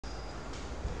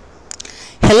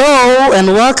Hello and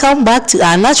welcome back to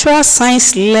our natural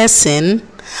science lesson.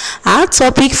 Our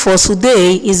topic for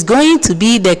today is going to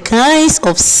be the kinds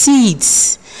of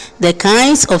seeds. The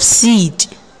kinds of seed.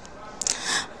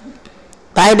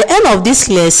 By the end of this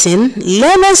lesson,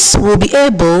 learners will be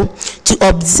able to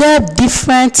observe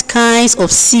different kinds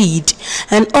of seed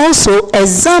and also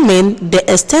examine the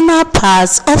external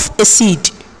parts of a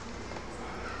seed.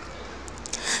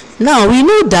 Now we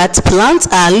know that plants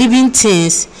are living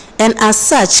things and as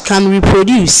such can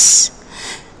reproduce.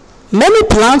 Many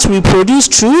plants reproduce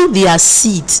through their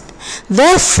seeds.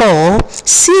 Therefore,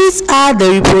 seeds are the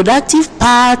reproductive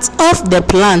part of the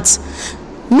plant,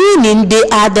 meaning they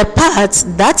are the parts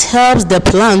that helps the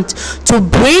plant to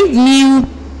bring new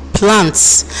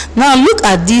plants. Now look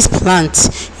at these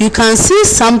plants. You can see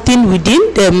something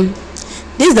within them.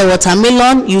 This is the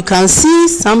watermelon. You can see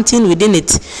something within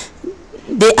it.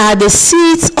 They are the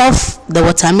seeds of the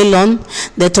watermelon.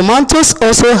 The tomatoes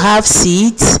also have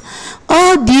seeds.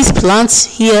 All these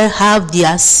plants here have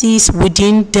their seeds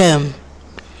within them.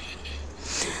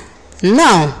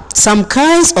 Now, some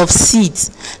kinds of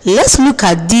seeds. Let's look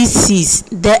at these seeds.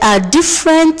 There are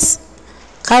different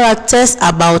characters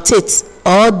about it,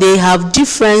 or they have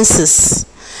differences.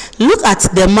 Look at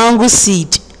the mango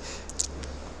seed.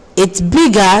 It's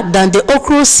bigger than the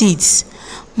okra seeds.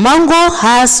 Mango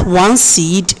has one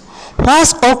seed,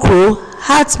 whilst okra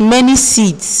has many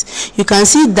seeds. You can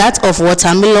see that of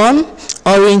watermelon,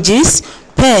 oranges,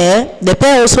 pear. The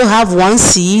pear also have one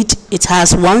seed. It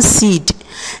has one seed.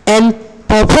 And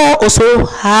pawpaw also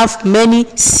have many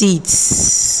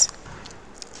seeds.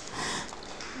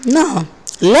 Now,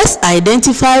 let's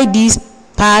identify these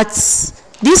plants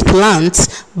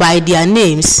by their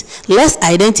names. Let's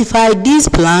identify these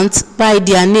plants by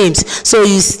their names. So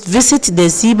you visit the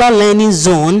Zebra Learning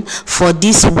Zone for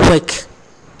this work.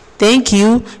 Thank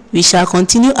you. We shall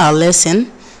continue our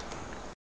lesson.